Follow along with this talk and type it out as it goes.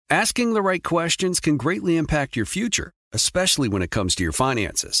Asking the right questions can greatly impact your future, especially when it comes to your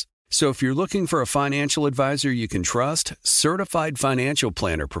finances. So if you're looking for a financial advisor you can trust, certified financial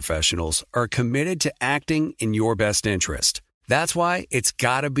planner professionals are committed to acting in your best interest. That's why it's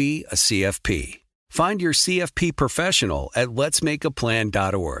got to be a CFP. Find your CFP professional at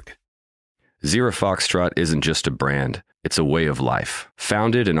letsmakeaplan.org. Zero Foxtrot isn't just a brand, it's a way of life.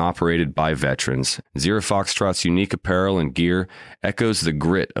 Founded and operated by veterans, Zero Foxtrot's unique apparel and gear echoes the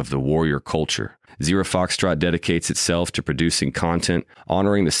grit of the warrior culture. Zero Foxtrot dedicates itself to producing content,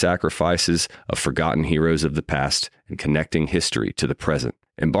 honoring the sacrifices of forgotten heroes of the past, and connecting history to the present.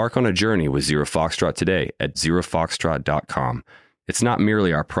 Embark on a journey with Zero Foxtrot today at zerofoxtrot.com. It's not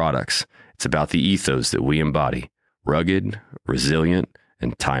merely our products, it's about the ethos that we embody. Rugged, resilient,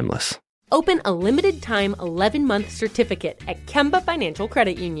 and timeless. Open a limited-time 11-month certificate at Kemba Financial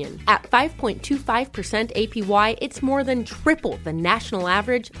Credit Union. At 5.25% APY, it's more than triple the national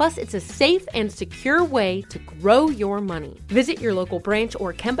average, plus it's a safe and secure way to grow your money. Visit your local branch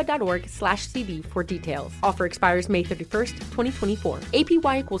or kemba.org/cb for details. Offer expires May 31st, 2024.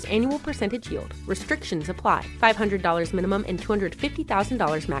 APY equals annual percentage yield. Restrictions apply. $500 minimum and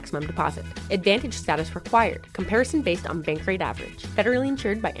 $250,000 maximum deposit. Advantage status required. Comparison based on bank rate average. Federally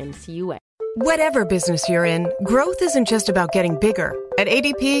insured by NCUA. Whatever business you're in, growth isn't just about getting bigger. At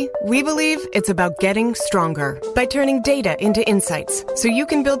ADP, we believe it's about getting stronger by turning data into insights so you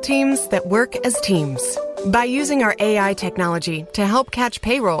can build teams that work as teams. By using our AI technology to help catch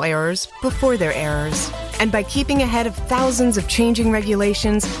payroll errors before they're errors. And by keeping ahead of thousands of changing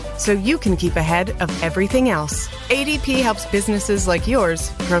regulations so you can keep ahead of everything else. ADP helps businesses like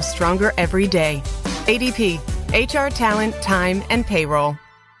yours grow stronger every day. ADP, HR, talent, time, and payroll.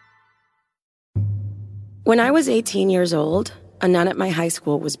 When I was 18 years old, a nun at my high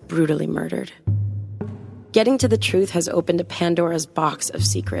school was brutally murdered. Getting to the truth has opened a Pandora's box of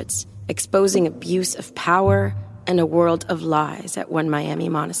secrets, exposing abuse of power and a world of lies at one Miami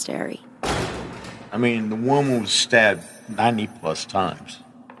monastery. I mean, the woman was stabbed 90 plus times.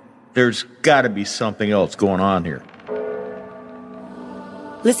 There's got to be something else going on here.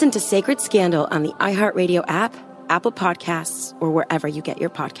 Listen to Sacred Scandal on the iHeartRadio app, Apple Podcasts, or wherever you get your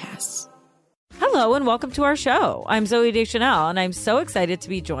podcasts. Hello and welcome to our show. I'm Zooey Deschanel, and I'm so excited to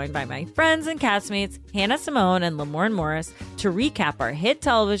be joined by my friends and castmates, Hannah Simone and Lamorne Morris, to recap our hit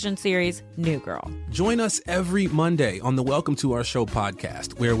television series, New Girl. Join us every Monday on the Welcome to Our Show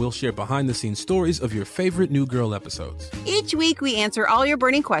podcast, where we'll share behind-the-scenes stories of your favorite New Girl episodes. Each week, we answer all your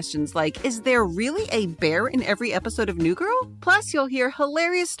burning questions like, is there really a bear in every episode of New Girl? Plus, you'll hear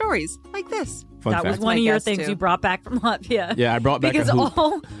hilarious stories like this. That was one of your things you brought back from Latvia. Yeah, I brought back because a hoop.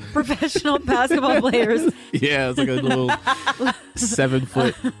 All professional basketball players. Yeah, it's like a little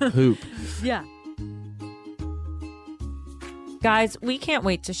 7-foot hoop. Yeah. Guys, we can't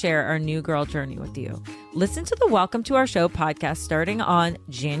wait to share our New Girl journey with you. Listen to the Welcome to Our Show podcast starting on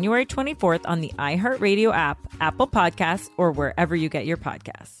January 24th on the iHeartRadio app, Apple Podcasts, or wherever you get your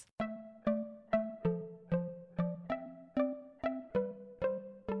podcasts.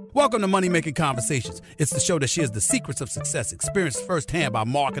 Welcome to Money Making Conversations. It's the show that shares the secrets of success, experienced firsthand by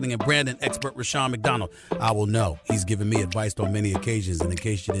marketing and branding expert Rashawn McDonald. I will know. He's given me advice on many occasions, and in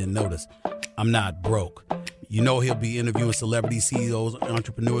case you didn't notice, I'm not broke. You know he'll be interviewing celebrity CEOs,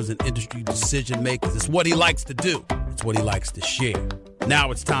 entrepreneurs, and industry decision makers. It's what he likes to do. It's what he likes to share.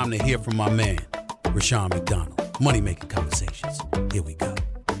 Now it's time to hear from my man, Rashawn McDonald. Money Making Conversations. Here we go.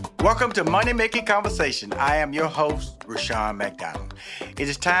 Welcome to Money Making Conversation. I am your host, Rashawn McDonald. It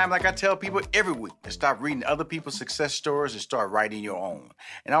is time, like I tell people every week, to stop reading other people's success stories and start writing your own.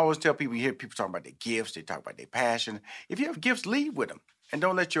 And I always tell people, you hear people talking about their gifts, they talk about their passion. If you have gifts, lead with them. And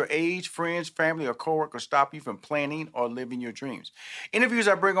don't let your age, friends, family, or coworkers stop you from planning or living your dreams. Interviews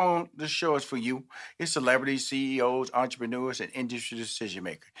I bring on this show is for you. It's celebrities, CEOs, entrepreneurs, and industry decision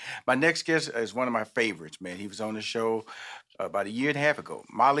makers. My next guest is one of my favorites, man. He was on the show about 1.5 years ago,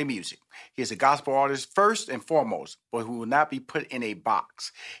 Mali Music. He is a gospel artist first and foremost, but who will not be put in a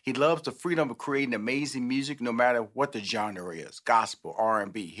box. He loves the freedom of creating amazing music no matter what the genre is, gospel,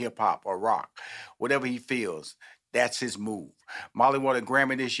 R&B, hip-hop, or rock. Whatever he feels, that's his move. Mali won a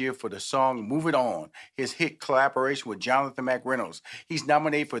Grammy this year for the song Move It On, his hit collaboration with Jonathan McReynolds. He's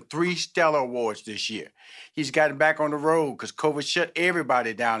nominated for 3 Stellar Awards this year. He's gotten back on the road because COVID shut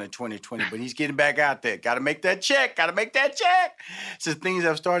everybody down in 2020, but he's getting back out there. Got to make that check. So things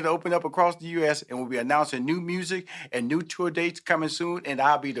have started to open up across the U.S. and we'll be announcing new music and new tour dates coming soon, and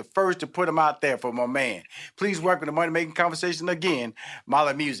I'll be the first to put them out there for my man. Please welcome to Money Making Conversation again,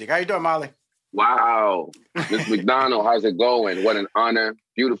 Mali Music. How you doing, Mali? Wow. Ms. McDonald, how's it going? What an honor.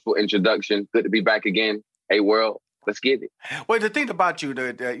 Beautiful introduction. Good to be back again. Hey, world. Let's get it. Well, the thing about you,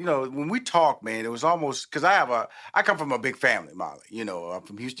 when we talk, man, it was almost because I come from a big family, Molly. I'm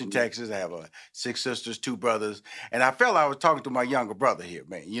from Houston, Texas. I have 6 sisters, 2 brothers, and I felt I was talking to my younger brother here,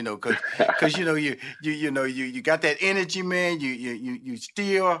 man. Because you got that energy, man. You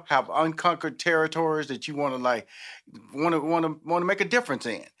still have unconquered territories that you want to make a difference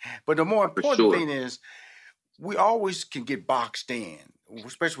in. But the more important thing is, we always can get boxed in.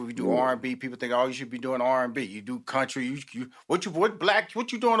 Especially when we do R&B, people think, oh, you should be doing R&B. You do country. What you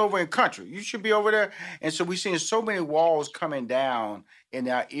doing over in country? You should be over there. And so we're seeing so many walls coming down in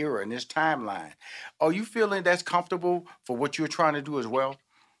our era, in this timeline. Are you feeling that's comfortable for what you're trying to do as well?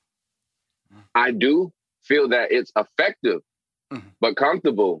 I do feel that it's effective, but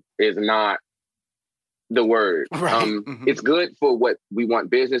comfortable is not the word. Right. It's good for what we want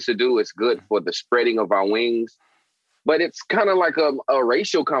business to do. It's good for the spreading of our wings. But it's kind of like a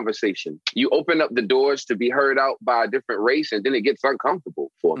racial conversation. You open up the doors to be heard out by a different race, and then it gets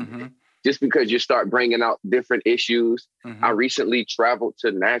uncomfortable for me. Just because you start bringing out different issues. I recently traveled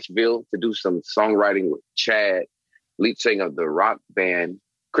to Nashville to do some songwriting with Chad, lead singer of the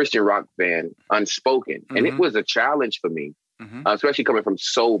Christian rock band, Unspoken. And it was a challenge for me, especially coming from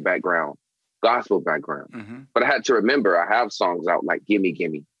soul background, gospel background. But I had to remember, I have songs out like Gimme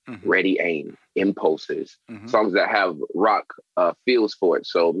Gimme, Ready Aim, Impulses, songs that have rock feels for it.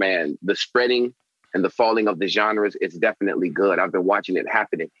 So, man, the spreading and the falling of the genres is definitely good. I've been watching it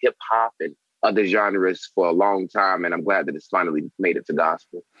happen in hip hop and other genres for a long time, and I'm glad that it's finally made it to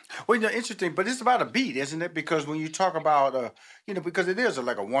gospel. Well, interesting, but it's about a beat, isn't it? Because when you talk about, because it is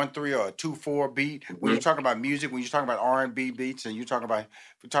like a 1-3 or a 2-4 beat. When you're talking about music, when you're talking about R&B beats, and we're talking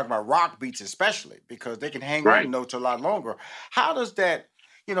about rock beats especially, because they can hang on notes a lot longer. How does that?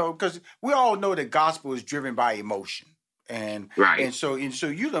 Because we all know that gospel is driven by emotion. And so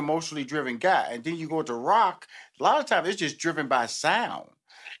you're the emotionally driven guy. And then you go to rock, a lot of times it's just driven by sound.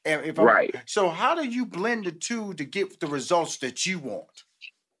 And so how do you blend the two to get the results that you want?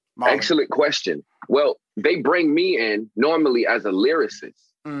 Molly? Excellent question. Well, they bring me in normally as a lyricist.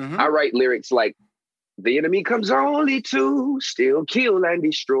 I write lyrics like, the enemy comes only to steal, kill, and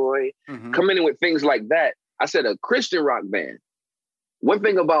destroy. Coming in with things like that. I said a Christian rock band. One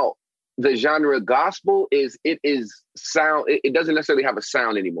thing about the genre gospel is it is sound. It doesn't necessarily have a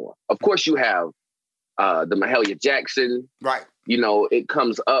sound anymore. Of course, you have the Mahalia Jackson. Right. It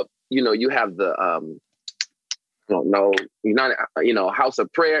comes up. You have the I don't know, House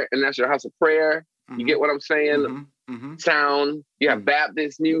of Prayer, and that's your House of Prayer. You get what I'm saying? Sound. You have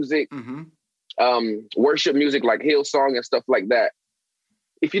Baptist music, worship music like Hillsong and stuff like that.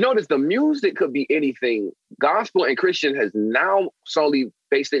 If you notice, the music could be anything. Gospel and Christian has now solely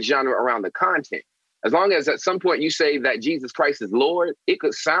based its genre around the content. As long as at some point you say that Jesus Christ is Lord, it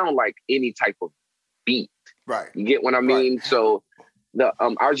could sound like any type of beat. Right. You get what I mean? Right. So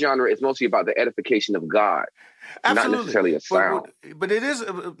our genre is mostly about the edification of God. Absolutely. Not necessarily a sound. But it is,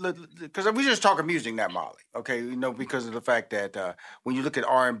 because we're just talking music now, Molly, okay? Because of the fact that when you look at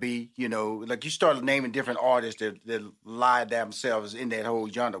R&B, like you start naming different artists that lie themselves in that whole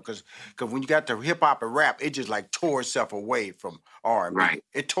genre. Because when you got the hip-hop and rap, it just like tore itself away from R&B. Right.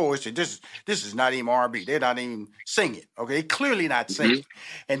 It tore it. This is not even R&B. They're not even singing, okay? They're clearly not singing.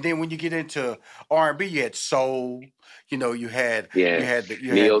 And then when you get into R&B, you had soul, you had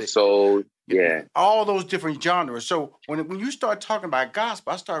neo-soul. Yeah, all those different genres. So when you start talking about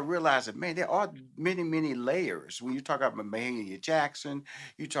gospel, I start realizing, man, there are many, many layers. When you talk about Mahalia Jackson,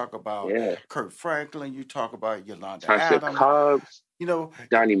 you talk about Kurt Franklin, you talk about Yolanda Adams, Cobbs,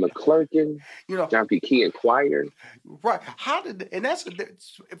 Donnie McClurkin, John P. Key and Choir. Right? And that's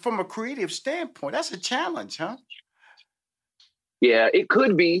from a creative standpoint, that's a challenge, huh? Yeah, it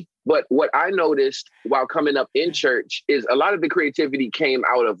could be. But what I noticed while coming up in church is a lot of the creativity came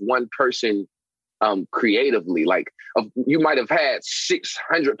out of one person creatively. Like you might have had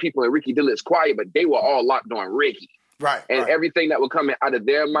 600 people in Ricky Dillett's choir, but they were all locked on Ricky. Right. And everything that would come out of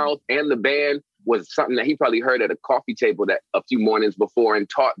their mouth and the band was something that he probably heard at a coffee table that a few mornings before and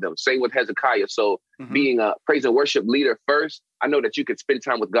taught them. Same with Hezekiah. So being a praise and worship leader first, I know that you could spend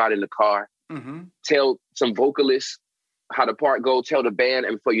time with God in the car, tell some vocalists how the part go, tell the band,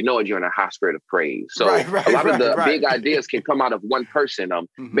 and before you know it, you're in a high spirit of praise. So a lot of the big ideas can come out of one person.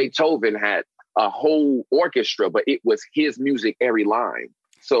 Beethoven had a whole orchestra, but it was his music every line.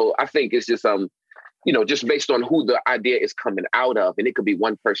 So I think it's just just based on who the idea is coming out of, and it could be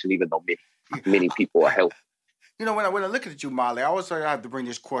one person, even though many people are helping. When I look at you, Molly, I always have to bring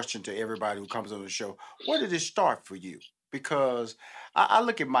this question to everybody who comes on the show. Where did it start for you? Because I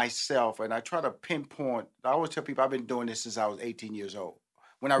look at myself and I try to pinpoint. I always tell people I've been doing this since I was 18 years old.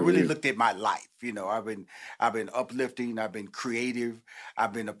 when I really looked at my life. You know, I've been uplifting, I've been creative,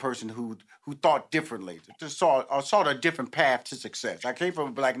 I've been a person who thought differently, just saw a different path to success. I came from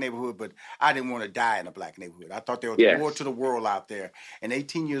a black neighborhood, but I didn't want to die in a black neighborhood. I thought there was more to the world out there. And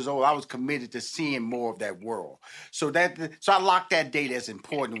 18 years old, I was committed to seeing more of that world. So I locked that date as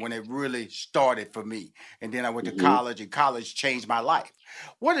important when it really started for me. And then I went to college, and college changed my life.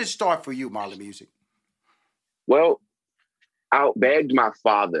 What did it start for you, Marley Music? Well, I begged my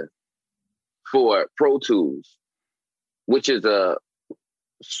father for Pro Tools, which is a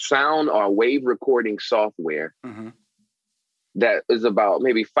sound or wave recording software that is about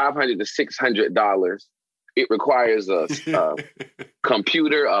maybe $500 to $600. It requires a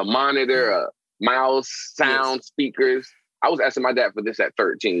computer, a monitor, a mouse, sound, speakers. I was asking my dad for this at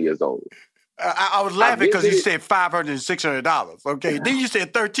 13 years old. I was laughing because you said $500 and $600. Okay, then you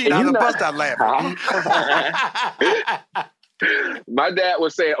said 13. I was bust out laughing. My dad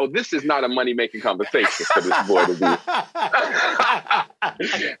was saying, "Oh, this is not a money-making conversation for this boy to be."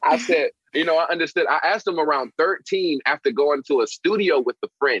 I said, I understood. I asked him around 13 after going to a studio with a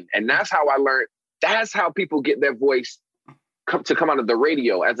friend, and that's how I learned. That's how people get their voice come out of the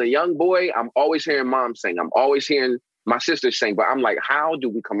radio. As a young boy, I'm always hearing mom sing. I'm always hearing my sister sing, but I'm like, how do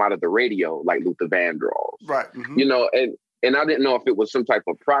we come out of the radio like Luther Vandross? Right. And I didn't know if it was some type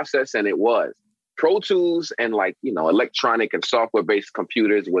of process, and it was. Pro Tools and electronic and software-based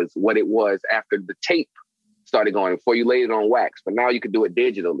computers was what it was after the tape started going, before you laid it on wax. But now you could do it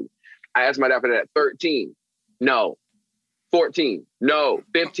digitally. I asked my dad for that at 13. No. 14. No.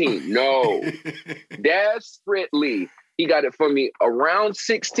 15. No. Desperately, he got it for me around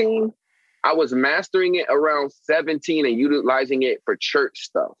 16. I was mastering it around 17 and utilizing it for church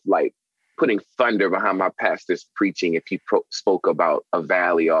stuff, like putting thunder behind my pastor's preaching if he spoke about a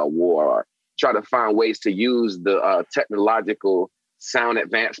valley or a war, or try to find ways to use the technological sound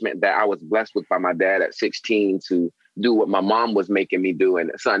advancement that I was blessed with by my dad at 16 to do what my mom was making me do.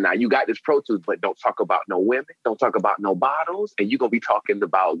 And son, now you got this Pro Tools, but don't talk about no women, don't talk about no bottles, and you're going to be talking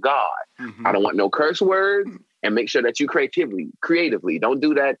about God. I don't want no curse words, and make sure that you creatively, don't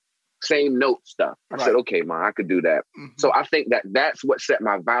do that same note stuff. I said, okay, Mom, I could do that. So I think that's what set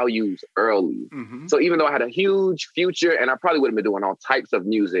my values early. So even though I had a huge future and I probably would have been doing all types of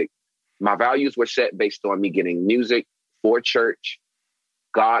music, my values were set based on me getting music for church,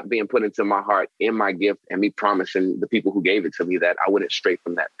 God being put into my heart in my gift, and me promising the people who gave it to me that I wouldn't stray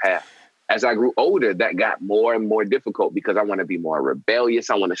from that path. As I grew older, that got more and more difficult because I want to be more rebellious.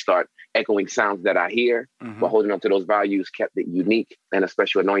 I want to start echoing sounds that I hear, but holding on to those values kept it unique and a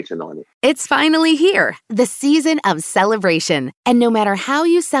special anointing on it. It's finally here, the season of celebration. And no matter how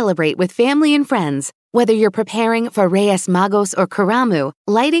you celebrate with family and friends, whether you're preparing for Reyes Magos or Karamu,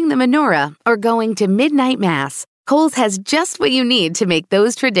 lighting the menorah, or going to midnight mass, Kohl's has just what you need to make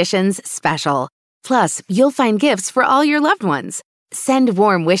those traditions special. Plus, you'll find gifts for all your loved ones. Send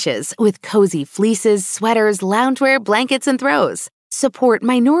warm wishes with cozy fleeces, sweaters, loungewear, blankets, and throws. Support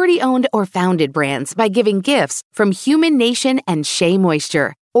minority-owned or founded brands by giving gifts from Human Nation and Shea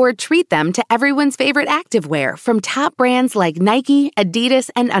Moisture. Or treat them to everyone's favorite activewear from top brands like Nike, Adidas,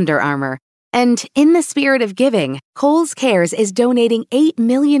 and Under Armour. And in the spirit of giving, Kohl's Cares is donating $8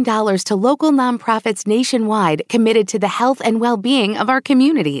 million to local nonprofits nationwide committed to the health and well-being of our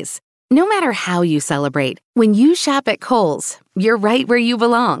communities. No matter how you celebrate, when you shop at Kohl's, you're right where you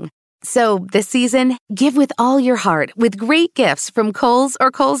belong. So this season, give with all your heart with great gifts from Kohl's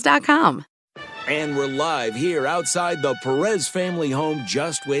or Kohls.com. And we're live here outside the Perez family home,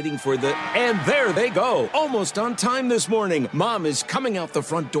 just waiting for and there they go, almost on time this morning. Mom is coming out the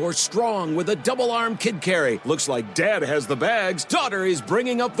front door strong with a double-arm kid carry. Looks like Dad has the bags. Daughter is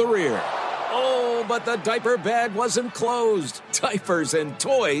bringing up the rear. Oh, but the diaper bag wasn't closed. Diapers and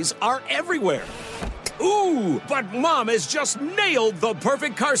toys are everywhere. Ooh, but Mom has just nailed the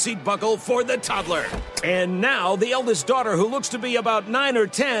perfect car seat buckle for the toddler. And now the eldest daughter, who looks to be about 9 or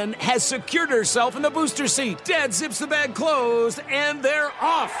 10, has secured herself in the booster seat. Dad zips the bag closed, and they're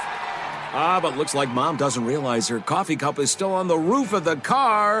off. But looks like Mom doesn't realize her coffee cup is still on the roof of the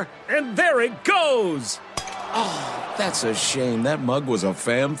car. And there it goes. Oh, that's a shame. That mug was a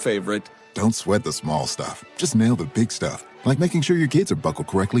fam favorite. Don't sweat the small stuff. Just nail the big stuff. Like making sure your kids are buckled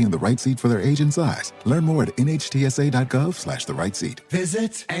correctly in the right seat for their age and size. Learn more at nhtsa.gov/the right seat.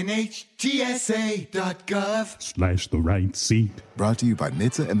 Visit nhtsa.gov/the right seat. Brought to you by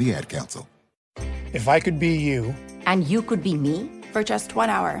NHTSA and the Ad Council. If I could be you. And you could be me for just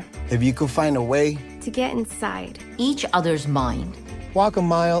 1 hour. If you could find a way to get inside each other's mind. Walk a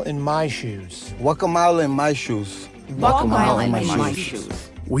mile in my shoes. Walk a mile in my shoes. Walk a mile in my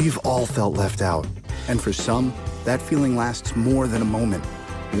shoes. We've all felt left out. And for some, that feeling lasts more than a moment.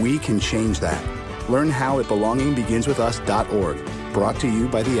 We can change that. Learn how at belongingbeginswithus.org. Brought to you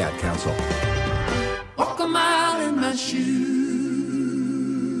by the Ad Council. Walk a mile in my shoes.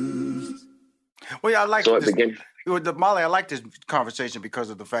 Well, I like so this. Molly, I like this conversation because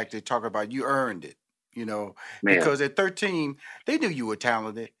of the fact they talk about you earned it. Man. Because at 13, they knew you were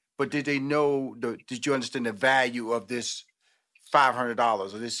talented, but did they know? Did you understand the value of this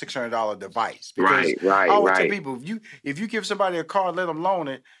 $500 or this $600 device? Because right. I always tell people, if you give somebody a car, let them loan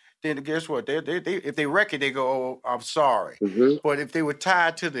it, then guess what? They if they wreck it, they go, "Oh, I'm sorry." Mm-hmm. But if they were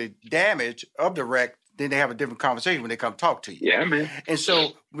tied to the damage of the wreck, then they have a different conversation when they come talk to you. Yeah, man. And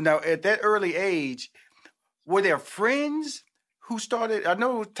so now at that early age, were there friends who started, I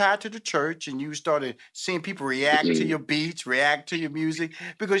know it was tied to the church, and you started seeing people react to your beats, react to your music,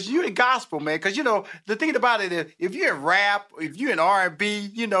 because you're in gospel, man. Because, the thing about it is, if you're in rap, if you're in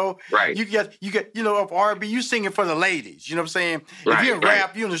R&B, right. you get, of R&B, you singing for the ladies, you know what I'm saying? Right, if you're in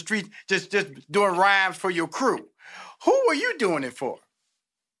rap, you're in the street just doing rhymes for your crew. Who were you doing it for?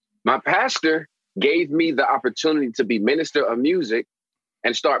 My pastor gave me the opportunity to be minister of music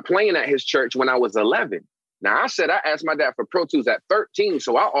and start playing at his church when I was 11. Now, I asked my dad for Pro Tools at 13,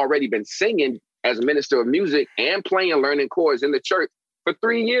 so I already been singing as a minister of music and playing, learning chords in the church for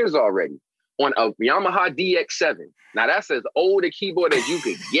 3 years already on a Yamaha DX7. Now, that's as old a keyboard as you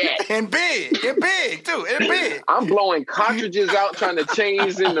could get. and big, too, and big. I'm blowing cartridges out, trying to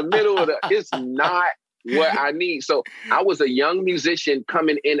change in the middle of it's not what I need. So I was a young musician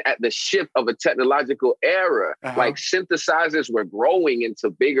coming in at the shift of a technological era. Like synthesizers were growing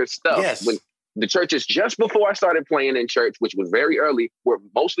into bigger stuff. Yes. When the churches, just before I started playing in church, which was very early, were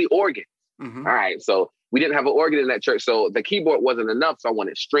mostly organs. Mm-hmm. All right. So we didn't have an organ in that church. So the keyboard wasn't enough. So I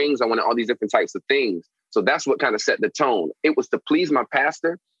wanted strings. I wanted all these different types of things. So that's what kind of set the tone. It was to please my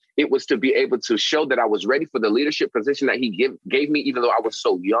pastor. It was to be able to show that I was ready for the leadership position that he gave me, even though I was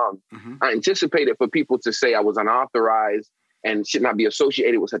so young. Mm-hmm. I anticipated for people to say I was unauthorized and should not be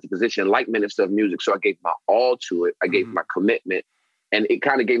associated with such a position like minister of music. So I gave my all to it. I gave my commitment. And it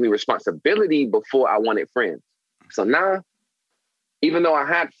kind of gave me responsibility before I wanted friends. So now, even though I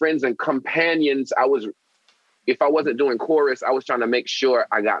had friends and companions, if I wasn't doing chorus, I was trying to make sure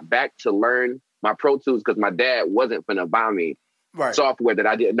I got back to learn my Pro Tools because my dad wasn't going to buy me software that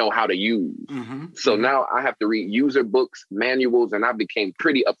I didn't know how to use. Mm-hmm. So now I have to read user books, manuals, and I became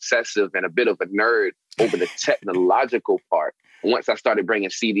pretty obsessive and a bit of a nerd over the technological part. And once I started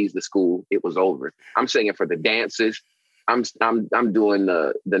bringing CDs to school, it was over. I'm singing for the dances. I'm doing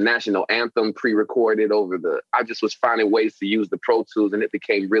the national anthem pre-recorded I just was finding ways to use the Pro Tools, and it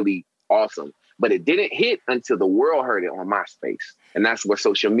became really awesome. But it didn't hit until the world heard it on MySpace. And that's where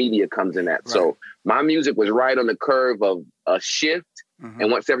social media comes in at. Right. So my music was right on the curve of a shift. Mm-hmm.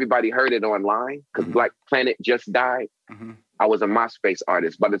 And once everybody heard it online, because Black Planet just died, I was a MySpace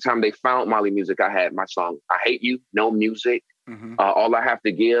artist. By the time they found Molly Music, I had my song, I Hate You, No Music, All I Have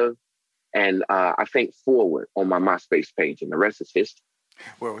to Give, and I think Forward on my MySpace page, and the rest is history.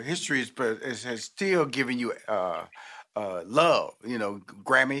 Well, history has still given you love,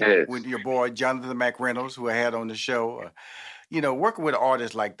 Grammy with your boy, Jonathan McReynolds, who I had on the show. Working with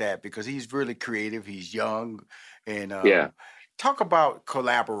artists like that, because he's really creative, he's young, and talk about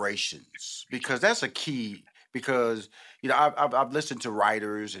collaborations, because that's a key, because, I've listened to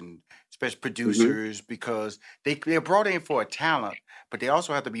writers and especially producers, because they're brought in for a talent, but they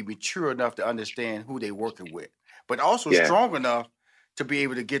also have to be mature enough to understand who they're working with, but also strong enough to be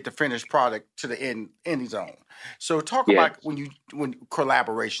able to get the finished product to the end zone. So talk about when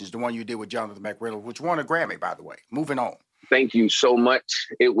collaborations, the one you did with Jonathan McReynolds, which won a Grammy, by the way. Moving on. Thank you so much.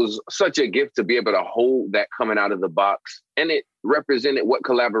 It was such a gift to be able to hold that coming out of the box. And it represented what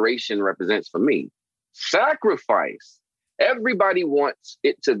collaboration represents for me. Sacrifice. Everybody wants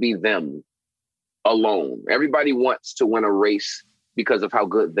it to be them alone. Everybody wants to win a race because of how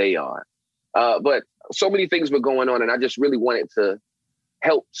good they are. But so many things were going on, and I just really wanted to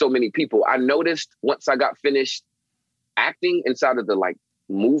help so many people. I noticed once I got finished acting inside of the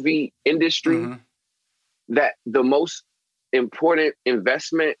movie industry, that the most important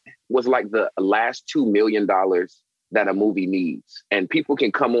investment was the last $2 million that a movie needs. And people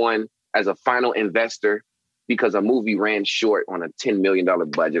can come on as a final investor because a movie ran short on a $10 million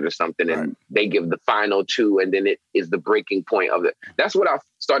budget or something, and they give the final two, and then it is the breaking point of it. That's what I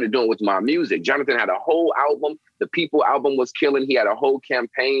started doing with my music. Jonathan had a whole album. The People album was killing. He had a whole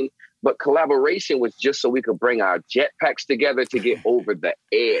campaign, but collaboration was just so we could bring our jetpacks together to get over the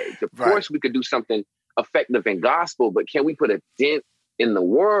edge. Of course, we could do something effective in gospel, but can we put a dent in the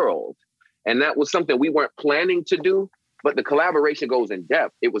world? And that was something we weren't planning to do, but the collaboration goes in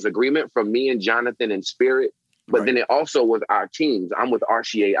depth. It was agreement from me and Jonathan in spirit. But then it also was our teams. I'm with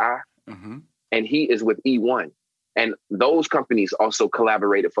RCAI, and he is with E1. And those companies also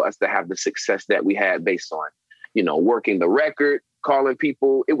collaborated for us to have the success that we had based on, working the record, calling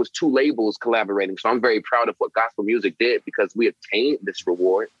people. It was 2 labels collaborating. So I'm very proud of what gospel music did because we obtained this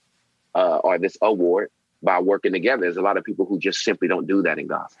reward or this award by working together. There's a lot of people who just simply don't do that in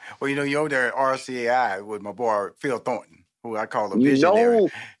gospel. Well, you're over there at RCAI with my boy Phil Thornton, who I call a visionary.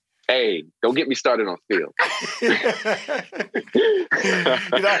 Hey, don't get me started on Phil.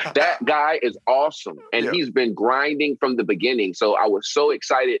 That guy is awesome. And he's been grinding from the beginning. So I was so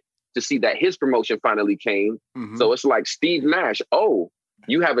excited to see that his promotion finally came. So it's like Steve Nash. Oh,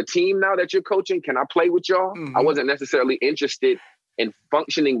 you have a team now that you're coaching? Can I play with y'all? I wasn't necessarily interested in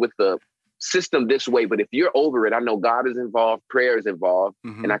functioning with the system this way. But if you're over it, I know God is involved, prayer is involved,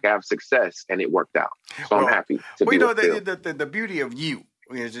 and I can have success. And it worked out. So I'm happy to be with Phil. The beauty of you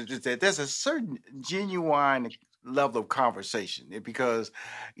is that there's a certain genuine level of conversation because,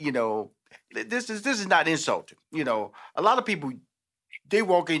 this is not insulting. A lot of people, they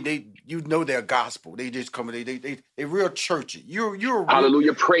walk in, they're gospel. They just come in, they real churchy. You're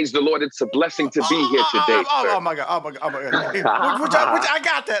hallelujah, praise the Lord. It's a blessing to be here today. Oh my God. Which I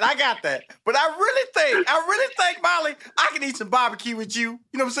got that. But I really think, Molly, I can eat some barbecue with you.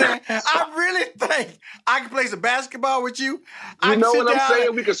 You know what I'm saying? I really think I can play some basketball with you. You know what I'm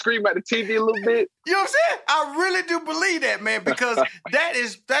saying? We can scream at the TV a little bit. You know what I'm saying? I really do believe that, man, because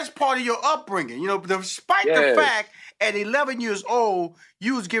that's part of your upbringing. Despite the fact at 11 years old,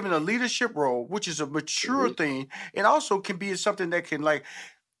 you was given a leadership role, which is a mature thing, and also can be something that can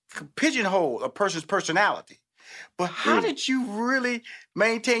pigeonhole a person's personality. But how did you really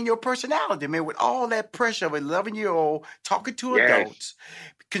maintain your personality, man, with all that pressure of an 11-year-old talking to adults,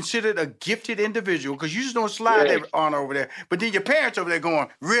 considered a gifted individual, because you just don't slide that honor over there. But then your parents over there going,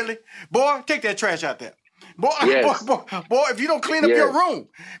 really? Boy, take that trash out there. Boy, if you don't clean up your room,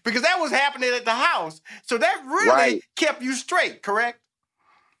 because that was happening at the house. So that really kept you straight, correct?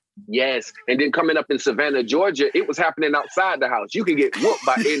 Yes. And then coming up in Savannah, Georgia, it was happening outside the house. You can get whooped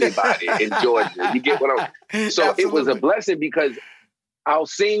by anybody in Georgia. You get what I'm So Absolutely. It was a blessing because I'll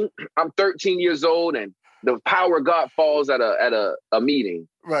sing. I'm 13 years old and the power of God falls at a meeting.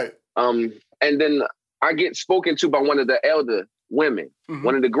 Right. And then I get spoken to by one of the elder women,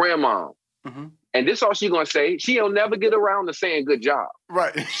 one of the grandmas. And this is all she's going to say. She'll never get around to saying good job.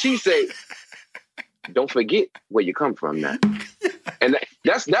 Right. She say, don't forget where you come from now. And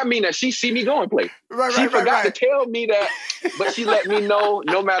that means that she see me going place. She forgot to tell me that, but she let me know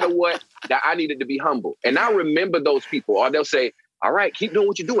no matter what, that I needed to be humble. And I remember those people, or they'll say, all right, keep doing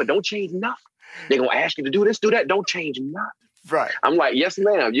what you're doing. Don't change nothing. They're going to ask you to do this, do that. Don't change nothing. Right. I'm like, yes,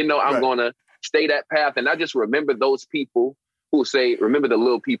 ma'am. I'm going to stay that path. And I just remember those people who say, remember the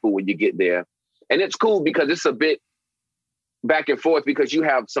little people when you get there. And it's cool because it's a bit back and forth because you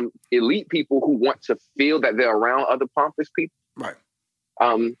have some elite people who want to feel that they're around other pompous people. Right.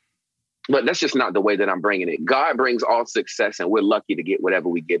 But that's just not the way that I'm bringing it. God brings all success and we're lucky to get whatever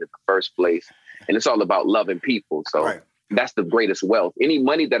we get in the first place. And it's all about loving people. So that's the greatest wealth. Any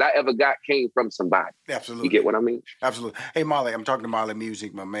money that I ever got came from somebody. Absolutely. You get what I mean? Absolutely. Hey, Molly, I'm talking to Molly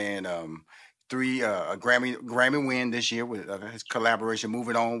Music, my man. A Grammy win this year with his collaboration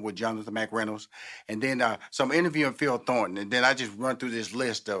Moving On with Jonathan McReynolds, and then some interviewing Phil Thornton, and then I just run through this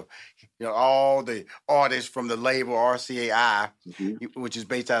list of all the artists from the label RCAI, which is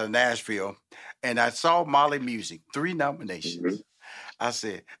based out of Nashville, and I saw Molly Music 3 nominations. I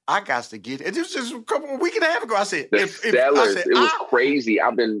said, I got to get it. It was just a week and a half ago. I said, it was crazy.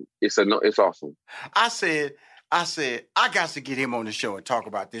 It's awesome. I said, I got to get him on the show and talk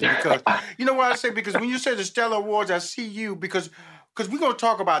about this because, you know what I say? Because when you say the Stellar Awards, I see you because we're going to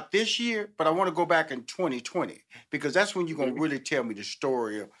talk about this year, but I want to go back in 2020 because that's when you're going to really tell me the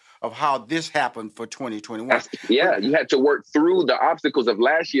story of how this happened for 2021. You had to work through the obstacles of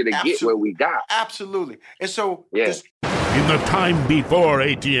last year to get where we got. Absolutely. And so... In the time before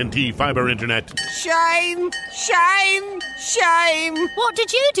AT&T Fiber Internet. Shame! Shame! Shame! What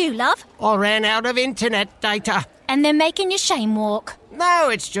did you do, love? I ran out of internet data. And they're making you shame walk? No,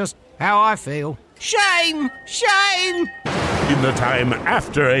 it's just how I feel. Shame! Shame! In the time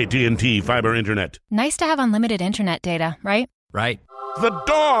after AT&T Fiber Internet. Nice to have unlimited internet data, right? Right. The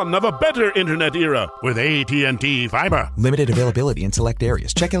dawn of a better internet era with AT&T Fiber. Limited availability in select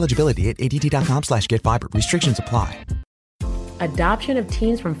areas. Check eligibility at att.com/getfiber. Restrictions apply. Adoption of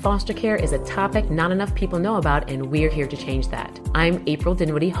teens from foster care is a topic not enough people know about, and we're here to change that. I'm April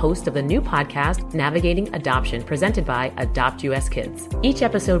Dinwiddie, host of the new podcast, Navigating Adoption, presented by Adopt US Kids. Each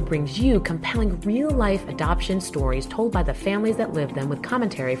episode brings you compelling real-life adoption stories told by the families that live them with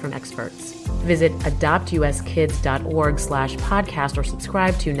commentary from experts. Visit adoptuskids.org/podcast or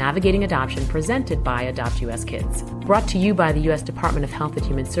subscribe to Navigating Adoption, presented by Adopt US Kids. Brought to you by the U.S. Department of Health and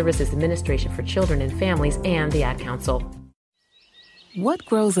Human Services Administration for Children and Families and the Ad Council. What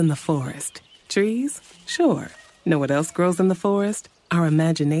grows in the forest? Trees? Sure. Know what else grows in the forest? Our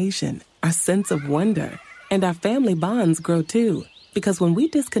imagination, our sense of wonder, and our family bonds grow too. Because when we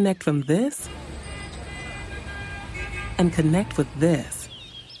disconnect from this and connect with this,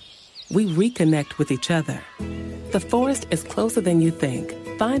 we reconnect with each other. The forest is closer than you think.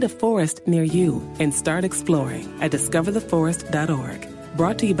 Find a forest near you and start exploring at discovertheforest.org.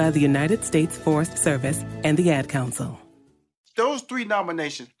 Brought to you by the United States Forest Service and the Ad Council. Those 3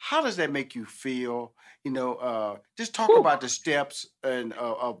 nominations, how does that make you feel? Just talk about the steps and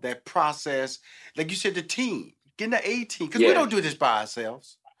of that process. Like you said, the team, getting the A team, because we don't do this by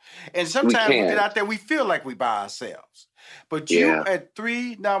ourselves. And sometimes we get out there, we feel like we by ourselves. But you had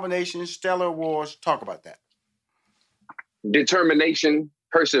 3 nominations, Stellar Awards. Talk about that. Determination,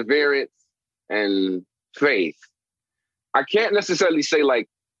 perseverance, and faith. I can't necessarily say like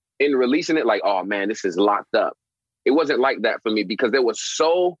in releasing it, like, oh man, this is locked up. It wasn't like that for me because there was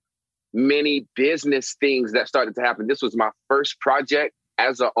so many business things that started to happen. This was my first project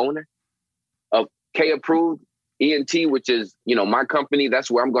as an owner of K Approved ENT, which is, my company.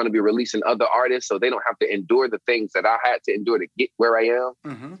 That's where I'm going to be releasing other artists so they don't have to endure the things that I had to endure to get where I am.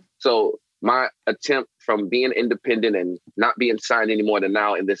 Mm-hmm. So my attempt from being independent and not being signed anymore to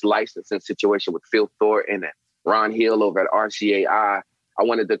now in this licensing situation with Phil Thornton and Ron Hill over at RCAI, I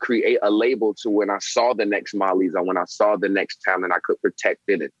wanted to create a label to when I saw the next Molly's or when I saw the next talent, I could protect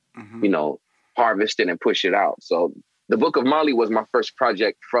it and, harvest it and push it out. So the Book of Molly was my first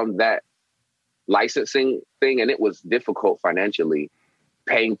project from that licensing thing. And it was difficult financially,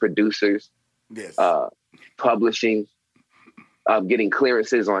 paying producers, publishing, getting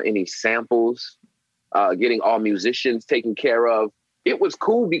clearances on any samples, getting all musicians taken care of. It was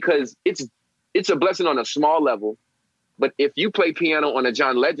cool because it's a blessing on a small level. But if you play piano on a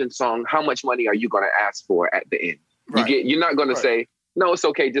John Legend song, how much money are you going to ask for at the end? Right. You're not going to say, no, it's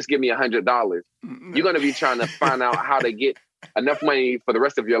okay, just give me $100. You're going to be trying to find out how to get enough money for the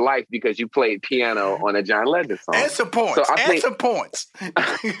rest of your life because you played piano on a John Legend song. And some points. So some points.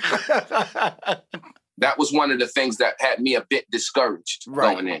 That was one of the things that had me a bit discouraged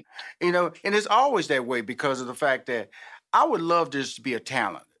going in. And it's always that way because of the fact that I would love this to be a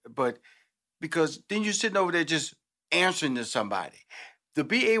talent, but because then you're sitting over there just answering to somebody. To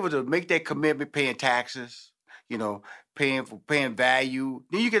be able to make that commitment, paying taxes, paying value,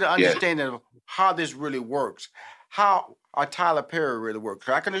 then you get an understanding of how this really works, how Tyler Perry really works.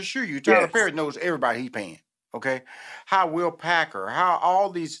 I can assure you, Tyler Perry knows everybody he's paying. Okay, how Will Packer, how all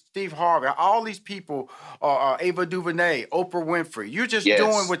these Steve Harvey, all these people are Ava DuVernay, Oprah Winfrey. You're just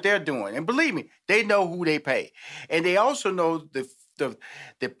doing what they're doing, and believe me, they know who they pay, and they also know the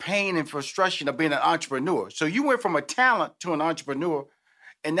pain and frustration of being an entrepreneur. So you went from a talent to an entrepreneur,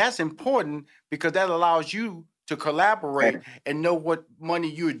 and that's important because that allows you to collaborate and know what money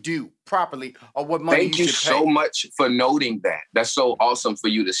you due properly or what money you should pay. Thank you so much for noting that. That's so awesome for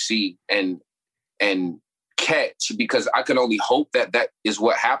you to see and catch, because I can only hope that is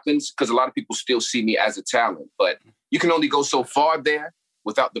what happens, because a lot of people still see me as a talent, but you can only go so far there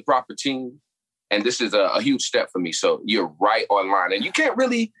without the proper team. And this is a huge step for me. So you're right on line. And you can't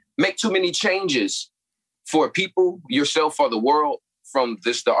really make too many changes for people, yourself, or the world from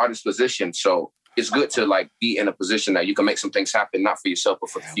the artist position. So it's good to be in a position that you can make some things happen, not for yourself,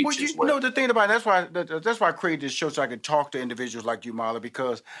 but for the future as well. The thing about it, that's why I created this show, so I could talk to individuals like you, Marla,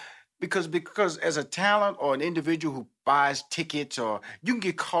 because as a talent or an individual who buys tickets, or you can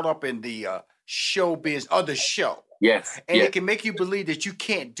get caught up in the show biz or the show. Yes. And it can make you believe that you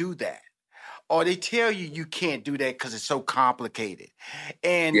can't do that. Or they tell you can't do that because it's so complicated.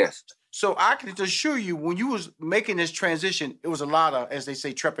 And so I can assure you, when you was making this transition, it was a lot of, as they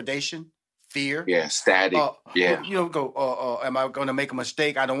say, trepidation, fear. Yeah, static. Am I going to make a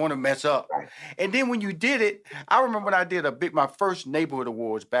mistake? I don't want to mess up. Right. And then when you did it, I remember when I did my first neighborhood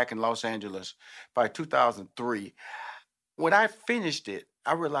awards back in Los Angeles by 2003. When I finished it,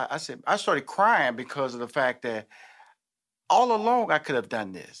 I realized, I started crying because of the fact that all along I could have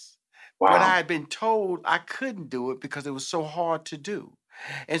done this. Wow. But I had been told I couldn't do it because it was so hard to do.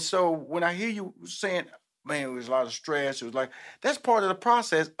 And so when I hear you saying, man, it was a lot of stress, it was like, that's part of the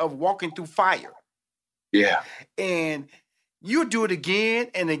process of walking through fire. Yeah. And you do it again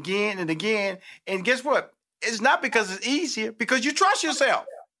and again and again. And guess what? It's not because it's easier, because you trust yourself.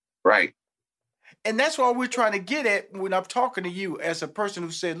 Right. And that's what we're trying to get at when I'm talking to you as a person who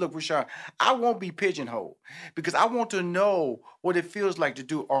said, look, Rashawn, I won't be pigeonholed because I want to know what it feels like to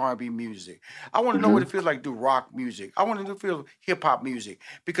do R&B music. I want to know what it feels like to do rock music. I want to feel hip-hop music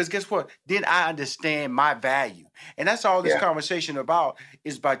because guess what? Then I understand my value. And that's all this conversation about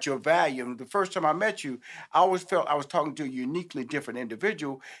is about your value. And the first time I met you, I always felt I was talking to a uniquely different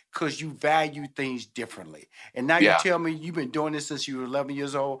individual because you value things differently. And now you tell me you've been doing this since you were 11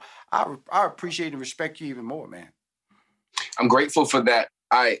 years old. I appreciate and respect you even more, man. I'm grateful for that.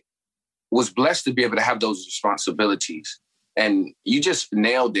 I was blessed to be able to have those responsibilities. And you just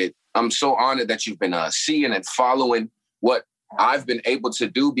nailed it. I'm so honored that you've been seeing and following what I've been able to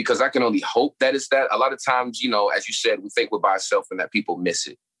do, because I can only hope that it's that. A lot of times, as you said, we think we're by ourselves and that people miss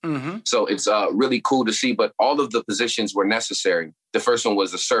it. So it's really cool to see. But all of the positions were necessary. The first one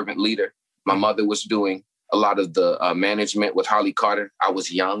was a servant leader. My mother was doing a lot of the management with Holly Carter. I was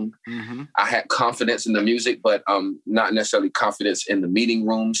young. I had confidence in the music, but not necessarily confidence in the meeting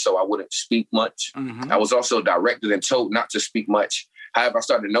room, so I wouldn't speak much. I was also directed and told not to speak much. However, I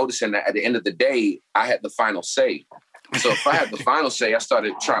started noticing that at the end of the day, I had the final say. So if I had the final say, I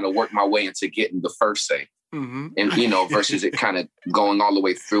started trying to work my way into getting the first say. And, versus it kind of going all the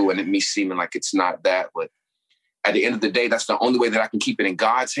way through and it me seeming like it's not that. But at the end of the day, that's the only way that I can keep it in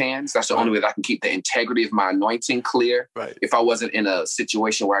God's hands. That's the only way that I can keep the integrity of my anointing clear. If I wasn't in a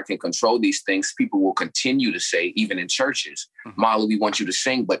situation where I can control these things, people will continue to say, even in churches, Molly, we want you to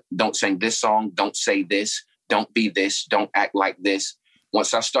sing, but don't sing this song. Don't say this. Don't be this. Don't act like this.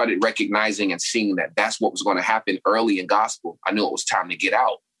 Once I started recognizing and seeing that that's what was going to happen early in gospel, I knew it was time to get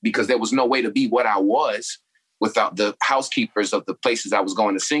out, because there was no way to be what I was without the housekeepers of the places I was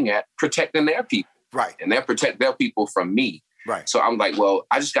going to sing at protecting their people. And they'll protect their people from me. So I'm like, well,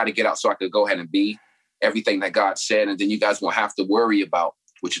 I just got to get out so I could go ahead and be everything that God said. And then you guys won't have to worry about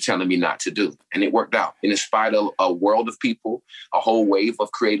what you're telling me not to do. And it worked out. And it inspired a world of people, a whole wave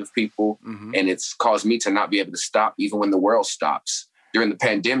of creative people. And it's caused me to not be able to stop even when the world stops. During the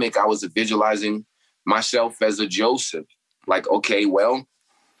pandemic, I was visualizing myself as a Joseph. Like, okay, well,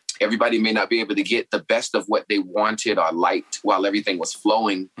 everybody may not be able to get the best of what they wanted or liked while everything was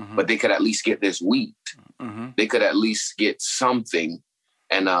flowing, but they could at least get this wheat. They could at least get something,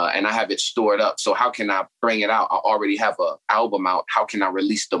 and I have it stored up. So how can I bring it out? I already have an album out. How can I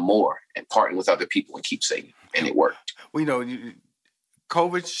release the more and partner with other people and keep singing? And it worked. Well,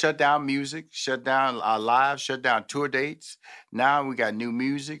 COVID shut down music, shut down our lives, shut down tour dates. Now we got new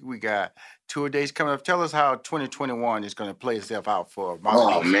music. We got tour dates coming up. Tell us how 2021 is going to play itself out for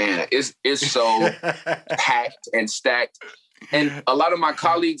Molly. Oh, man. It's so packed and stacked. And a lot of my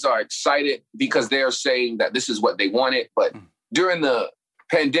colleagues are excited because they're saying that this is what they wanted. But during the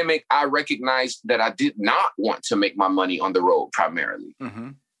pandemic, I recognized that I did not want to make my money on the road primarily.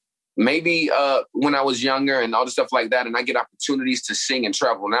 Maybe when I was younger and all the stuff like that, and I get opportunities to sing and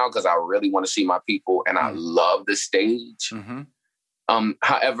travel now because I really want to see my people and I love the stage.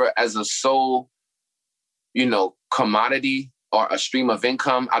 However, as a sole, commodity or a stream of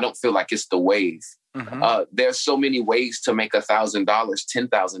income, I don't feel like it's the wave. There's so many ways to make $1,000,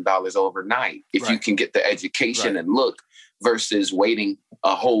 $10,000 overnight if you can get the education and look, versus waiting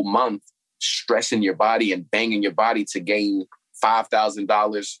a whole month, stressing your body and banging your body to gain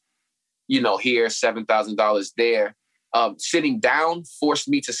 $5,000. Here, $7,000 there. Sitting down forced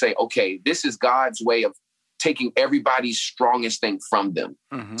me to say, okay, this is God's way of taking everybody's strongest thing from them.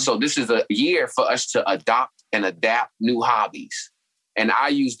 So this is a year for us to adopt and adapt new hobbies. And I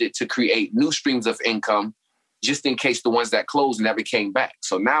used it to create new streams of income just in case the ones that closed never came back.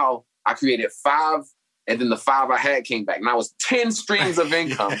 So now I created 5, and then the 5 I had came back. Now it's 10 streams of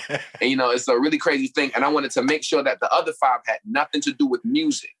income. And, it's a really crazy thing. And I wanted to make sure that the other 5 had nothing to do with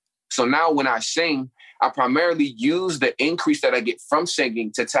music. So now when I sing, I primarily use the increase that I get from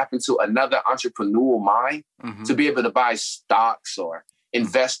singing to tap into another entrepreneurial mind, to be able to buy stocks or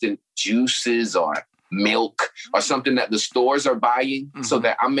invest in juices or milk or something that the stores are buying, so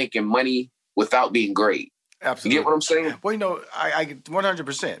that I'm making money without being great. Absolutely. You get what I'm saying? Well, I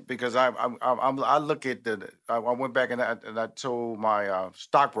 100%, because I look at I went back and I told my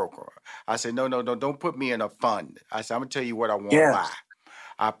stockbroker, I said, no, don't put me in a fund. I said, I'm gonna tell you what I want to buy.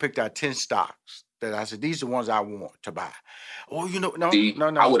 I picked out 10 stocks that I said, these are the ones I want to buy. Oh, no.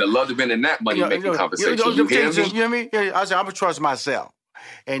 I would have loved to have been in that money-making conversation. You hear me? You know what I mean? Yeah, I said, I'm going to trust myself.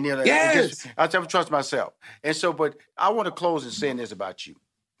 And, I said, I'm going to trust myself. And so, but I want to close in saying this about you,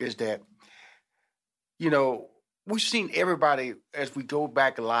 is that, we've seen everybody, as we go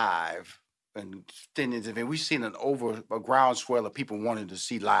back live, and extending event, we've seen a groundswell of people wanting to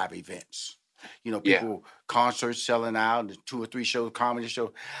see live events. You know, people, concerts selling out, 2 or 3 shows, comedy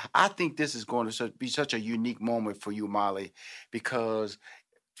shows. I think this is going to be such a unique moment for you, Molly, because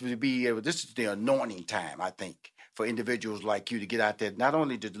this is the anointing time, I think, for individuals like you to get out there, not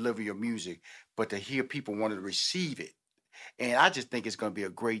only to deliver your music, but to hear people want to receive it. And I just think it's going to be a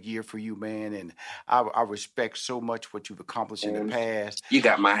great year for you, man. And I respect so much what you've accomplished in the past. You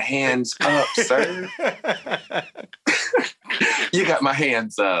got my hands up, sir. You got my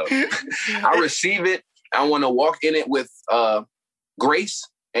hands up. I receive it. I want to walk in it with grace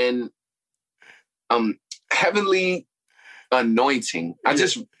and heavenly anointing. I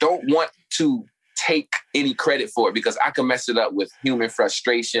just don't want to take any credit for it because I can mess it up with human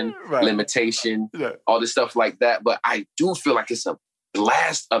frustration, limitation, all this stuff like that. But I do feel like it's a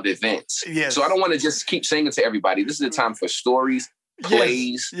blast of events. Yes. So I don't want to just keep singing to everybody. This is the time for stories,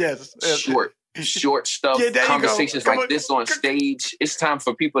 plays, short stuff, conversations like this on stage. It's time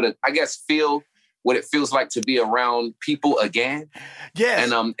for people to, I guess, feel what it feels like to be around people again.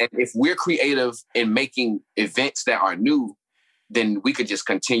 Yes. And if we're creative in making events that are new, then we could just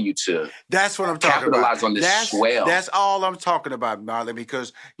continue to capitalize on this swell. That's all I'm talking about, Marlon,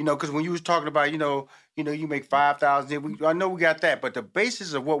 because when you was talking about, you make 5,000, I know we got that, but the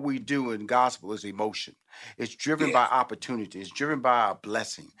basis of what we do in gospel is emotion. It's driven by opportunity. It's driven by a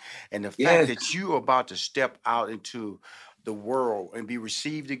blessing. And the fact that you are about to step out into the world and be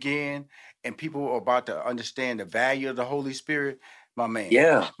received again, and people are about to understand the value of the Holy Spirit, my man,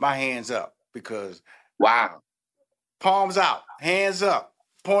 my hands up, because palms out, hands up,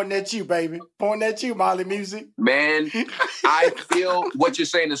 pointing at you, baby. Pointing at you, Molly Music. Man, I feel what you're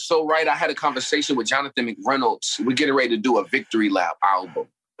saying is so right. I had a conversation with Jonathan McReynolds. We're getting ready to do a Victory Lap album.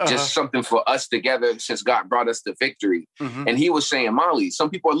 Just something for us together since God brought us to victory. And he was saying, Molly,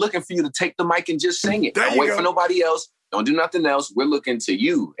 some people are looking for you to take the mic and just sing it. Don't wait for nobody else. Don't do nothing else. We're looking to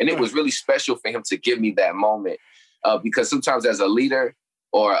you. And it was really special for him to give me that moment because sometimes as a leader,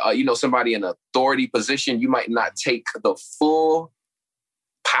 or, somebody in an authority position, you might not take the full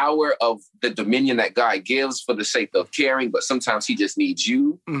power of the dominion that God gives for the sake of caring, but sometimes he just needs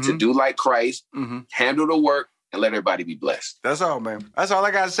you to do like Christ, handle the work, and let everybody be blessed. That's all, man. That's all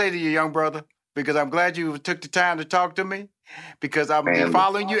I got to say to you, young brother, because I'm glad you took the time to talk to me, because I've been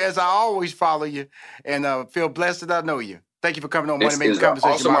following you as I always follow you, and feel blessed that I know you. Thank you for coming on Money Making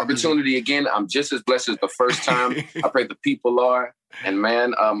Conversation. Awesome opportunity again. I'm just as blessed as the first time. I pray the people are. And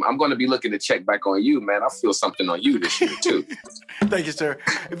man, I'm going to be looking to check back on you, man. I feel something on you this year too. Thank you, sir.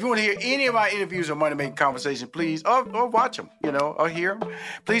 If you want to hear any of my interviews on Money Making Conversation, please, or watch them, or hear them,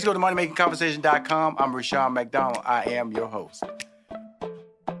 please go to moneymakingconversation.com. I'm Rushion McDonald. I am your host.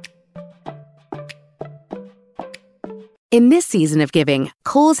 In this season of giving,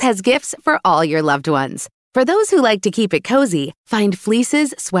 Kohl's has gifts for all your loved ones. For those who like to keep it cozy, find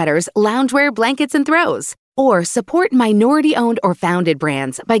fleeces, sweaters, loungewear, blankets, and throws. Or support minority-owned or founded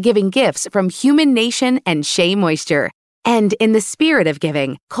brands by giving gifts from Human Nation and Shea Moisture. And in the spirit of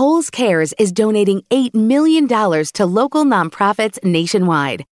giving, Kohl's Cares is donating $8 million to local nonprofits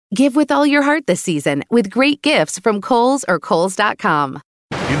nationwide. Give with all your heart this season with great gifts from Kohl's or Kohls.com.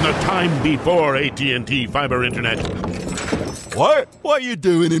 In the time before AT&T Fiber Internet. What? What are you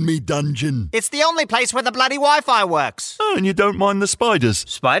doing in me dungeon? It's the only place where the bloody Wi-Fi works. Oh, and you don't mind the spiders?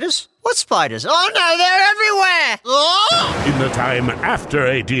 Spiders? What spiders? Oh no, they're everywhere! Oh! In the time after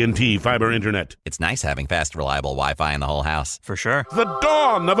AT&T Fiber Internet. It's nice having fast, reliable Wi-Fi in the whole house. For sure. The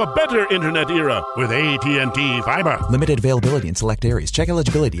dawn of a better internet era with AT&T Fiber. Limited availability in select areas. Check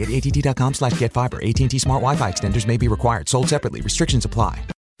eligibility at att.com/getfiber. AT&T Smart Wi-Fi extenders may be required. Sold separately. Restrictions apply.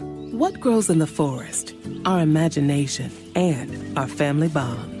 What grows in the forest? Our imagination and our family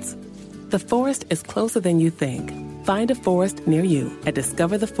bonds. The forest is closer than you think. Find a forest near you at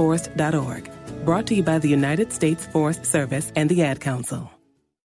discovertheforest.org. Brought to you by the United States Forest Service and the Ad Council.